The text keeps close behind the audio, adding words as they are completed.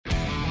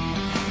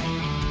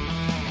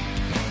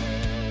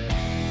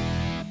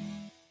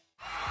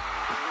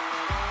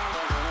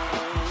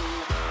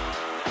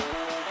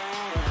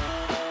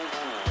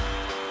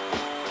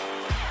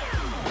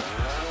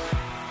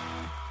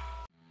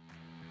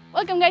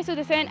Welcome guys to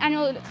the 7th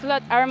annual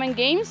Sloth Ironman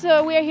Games.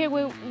 So we are here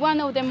with one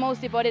of the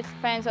most devoted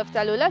fans of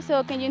Tallulah.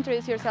 So can you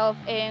introduce yourself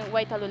and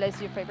why Tallulah is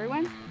your favorite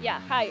one? Yeah,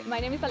 hi, my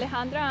name is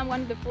Alejandra. I'm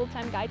one of the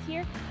full-time guides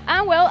here.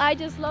 And well, I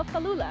just love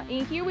Tallulah.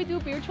 In here we do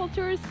virtual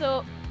tours,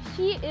 so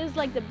she is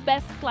like the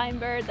best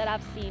climber that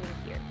I've seen in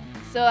here.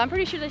 So I'm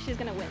pretty sure that she's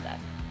gonna win that.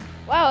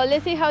 Wow,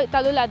 let's see how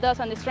Tallulah does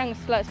on the Strong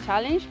Sloth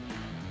Challenge.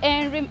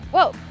 And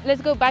well,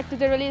 let's go back to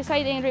the release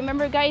site. And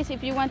remember guys,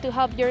 if you want to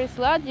help your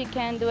sloth, you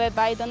can do it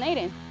by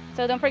donating.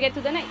 So don't forget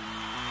to donate.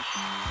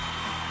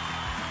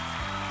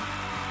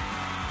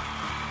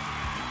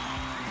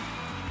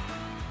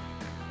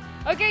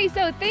 Okay,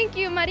 so thank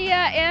you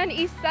Maria and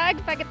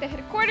Isaac back at the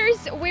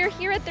headquarters. We're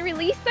here at the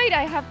release site.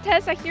 I have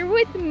Tessa here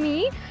with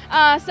me.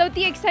 So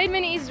the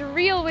excitement is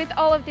real with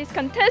all of these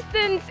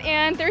contestants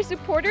and their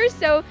supporters.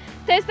 So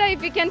Tessa,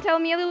 if you can tell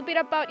me a little bit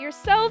about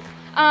yourself,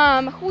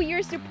 who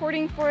you're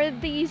supporting for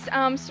these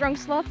Strong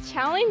Sloth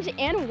Challenge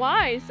and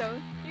why. So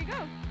here you go.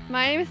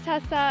 My name is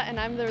Tessa and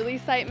I'm the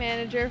release site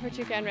manager for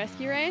Toucan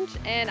Rescue Range,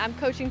 and I'm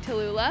coaching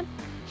Tallulah.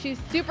 She's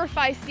super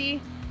feisty,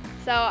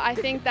 so I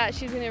think that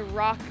she's gonna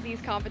rock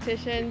these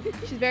competitions.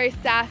 She's very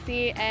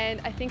sassy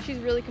and I think she's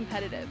really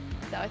competitive.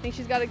 So I think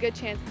she's got a good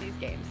chance at these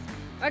games.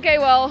 Okay,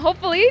 well,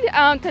 hopefully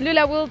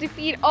Tallulah will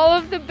defeat all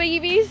of the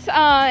babies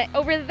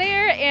over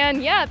there.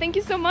 And yeah, thank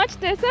you so much,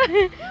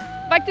 Tessa.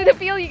 Back to the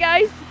field, you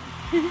guys.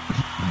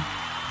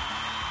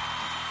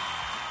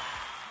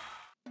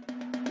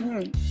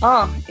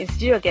 Oh,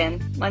 it's you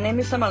again. My name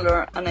is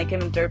Samalur and I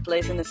came in third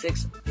place in the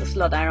 6th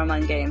Sloth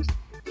Ironman Games.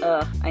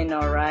 I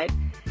know, right?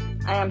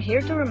 I am here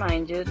to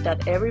remind you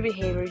that every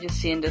behavior you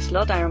see in the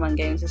Sloth Ironman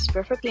Games is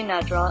perfectly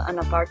natural and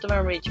a part of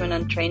enrichment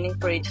and training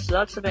for each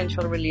sloth's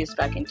eventual release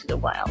back into the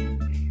wild.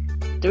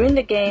 During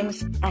the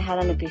games, I had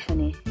an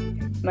epiphany.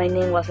 My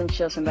name wasn't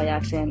chosen by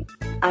accident.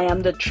 I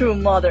am the true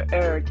Mother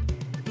Earth.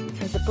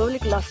 Since the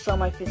public last saw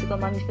my physical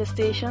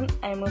manifestation,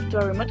 I moved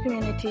to a remote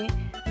community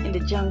in the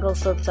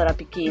jungles of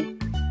Sarapiquí,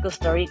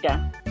 Costa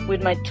Rica,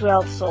 with my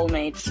 12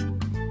 soulmates.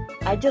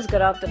 I just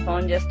got off the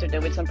phone yesterday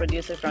with some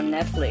producers from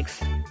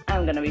Netflix.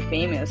 I'm gonna be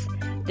famous.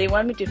 They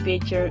want me to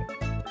feature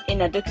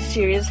in a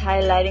docu-series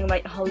highlighting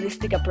my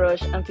holistic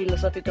approach and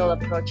philosophical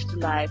approach to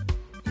life.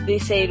 They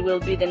say it will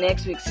be the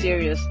next big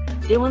series.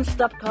 They won't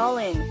stop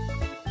calling.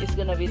 It's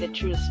gonna be the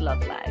true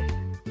sloth life.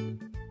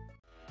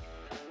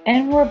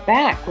 And we're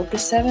back with the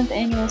 7th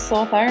annual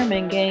Sloth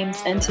Ironman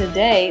Games, and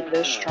today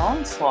the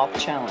Strong Sloth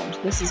Challenge.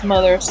 This is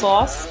Mother of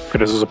Sloths.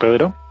 This is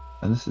Pedro.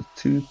 And this is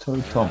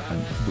Two-Toe Tom,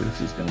 and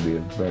this is going to be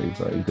a very,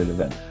 very good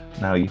event.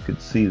 Now you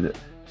could see that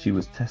she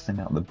was testing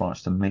out the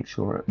branch to make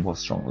sure it was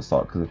strong at the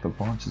start, because if the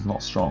branch is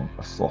not strong,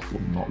 a sloth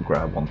will not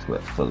grab onto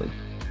it fully.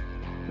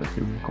 So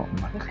here we've got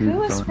Who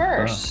was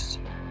first?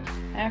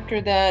 After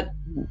that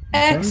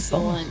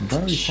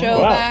excellent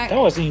show Wow, back. that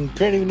was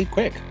incredibly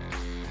quick.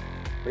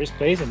 First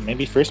place and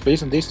maybe first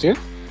place in these two?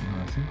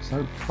 I think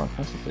so, quite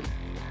possibly.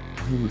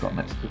 Who we got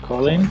next?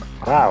 Colin?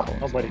 Wow,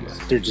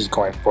 they're just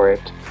going for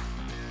it.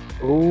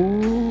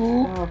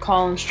 Ooh. Oh,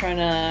 Colin's trying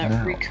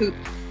to recoup.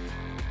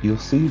 You'll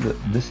see that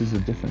this is a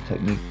different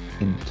technique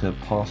into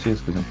past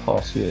years, because in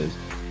past years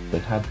they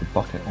had the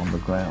bucket on the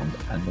ground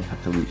and they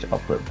had to reach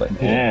up for it, but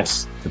here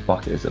the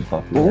bucket is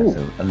above the air,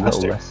 so a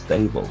little less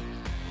stable.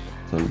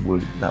 So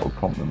that would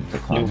prompt them to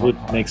climb up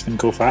higher. Makes them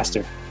go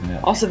faster. Yeah.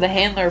 Also, the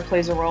handler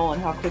plays a role in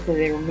how quickly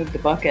they remove the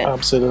bucket.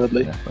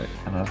 Absolutely. Definitely.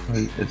 And I've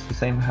heard it's the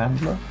same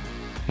handler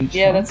each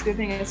Yeah, time? that's a good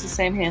thing. It's the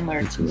same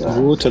handler to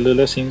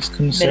Tallulah seems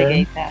concerned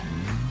mitigate that.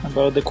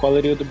 about the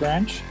quality of the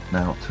branch.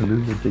 Now,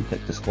 Tallulah did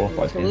get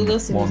disqualified.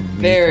 Tallulah seems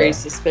very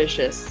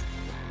suspicious.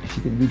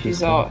 She can be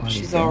She's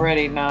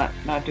already not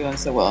doing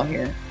so well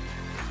here.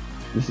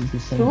 This is the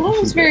same.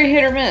 Tallulah was very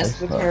hit or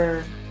miss with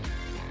her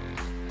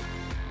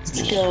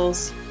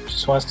skills.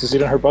 Just wants to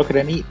sit on her bucket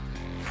and eat.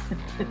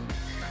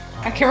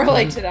 I can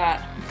relate to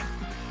that.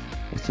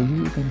 Is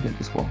Tallulah going to get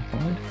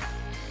disqualified?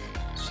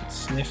 She's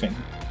sniffing.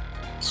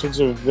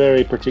 Swords are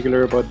very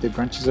particular about the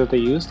branches that they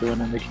use. They want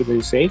to make sure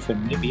they're safe,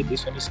 and maybe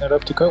this one is not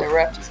up to code. The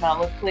ref does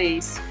not look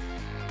pleased.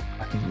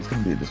 I think it's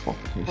going to be a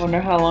disqualification. I wonder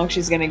how long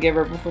she's going to give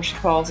her before she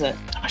calls it.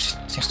 Oh, she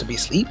seems to be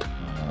asleep.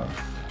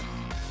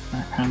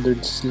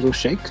 Handler's a little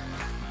shake.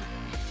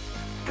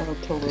 Little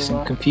They seem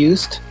Tallulah.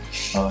 confused.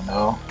 Oh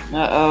no.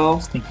 Uh-oh.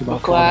 Thinking The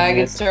about flag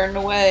is starting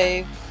to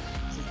wave.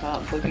 This is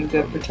not looking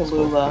good for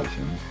Tallulah.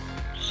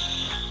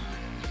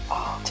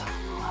 Oh,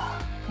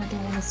 Tallulah. I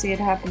don't want to see it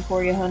happen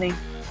for you, honey.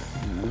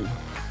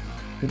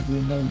 Could be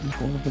another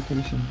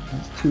disqualification.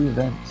 That's 2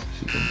 events.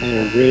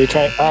 They're really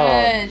trying. Oh,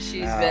 And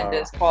she's been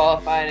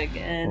disqualified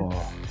again.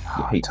 Oh,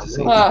 you hate to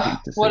see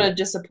it. What a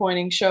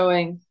disappointing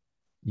showing.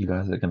 You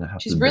guys are going to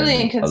have She's to really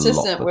bend a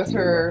inconsistent lot with for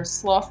her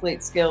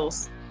Slothlete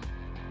skills.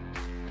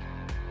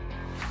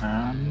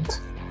 and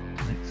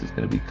Next is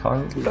going to be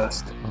Kyle.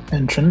 last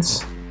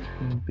entrance.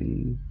 Going to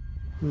be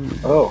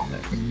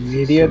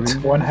Immediate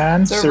Serena. one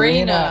hand.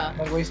 Serena.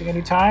 Not wasting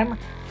any time.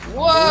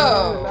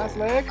 Whoa! Last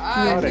leg.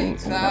 I think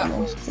that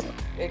was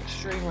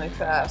extremely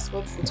fast.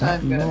 What's the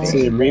time gonna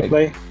See be? the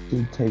replay.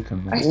 Did take a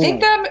minute. I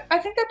think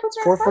that puts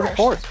her in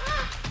first.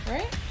 4:44.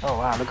 right? Oh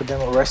wow, look at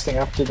them resting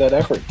up to that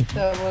effort.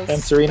 That was,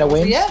 and Serena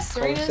wins. Yes,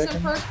 Serena's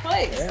in first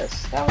place.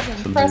 Yes. That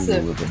was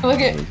impressive.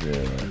 Look at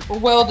a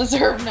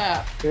well-deserved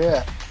nap.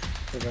 Yeah.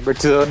 Remember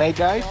to donate,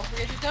 guys. Don't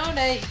forget to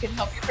donate. You can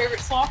help your favorite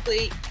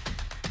Slothlete.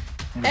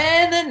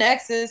 And the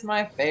next is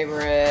my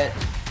favorite.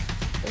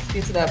 Let's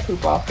get to that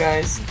poop off,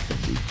 guys.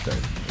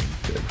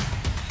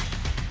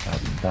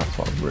 That's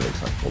what I'm really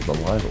excited for. The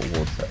live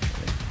award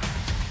ceremony.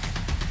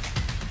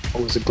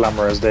 It was a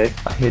glamorous day.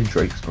 I hear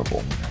Drake's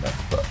performing at it,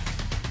 but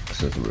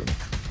this is a rumor.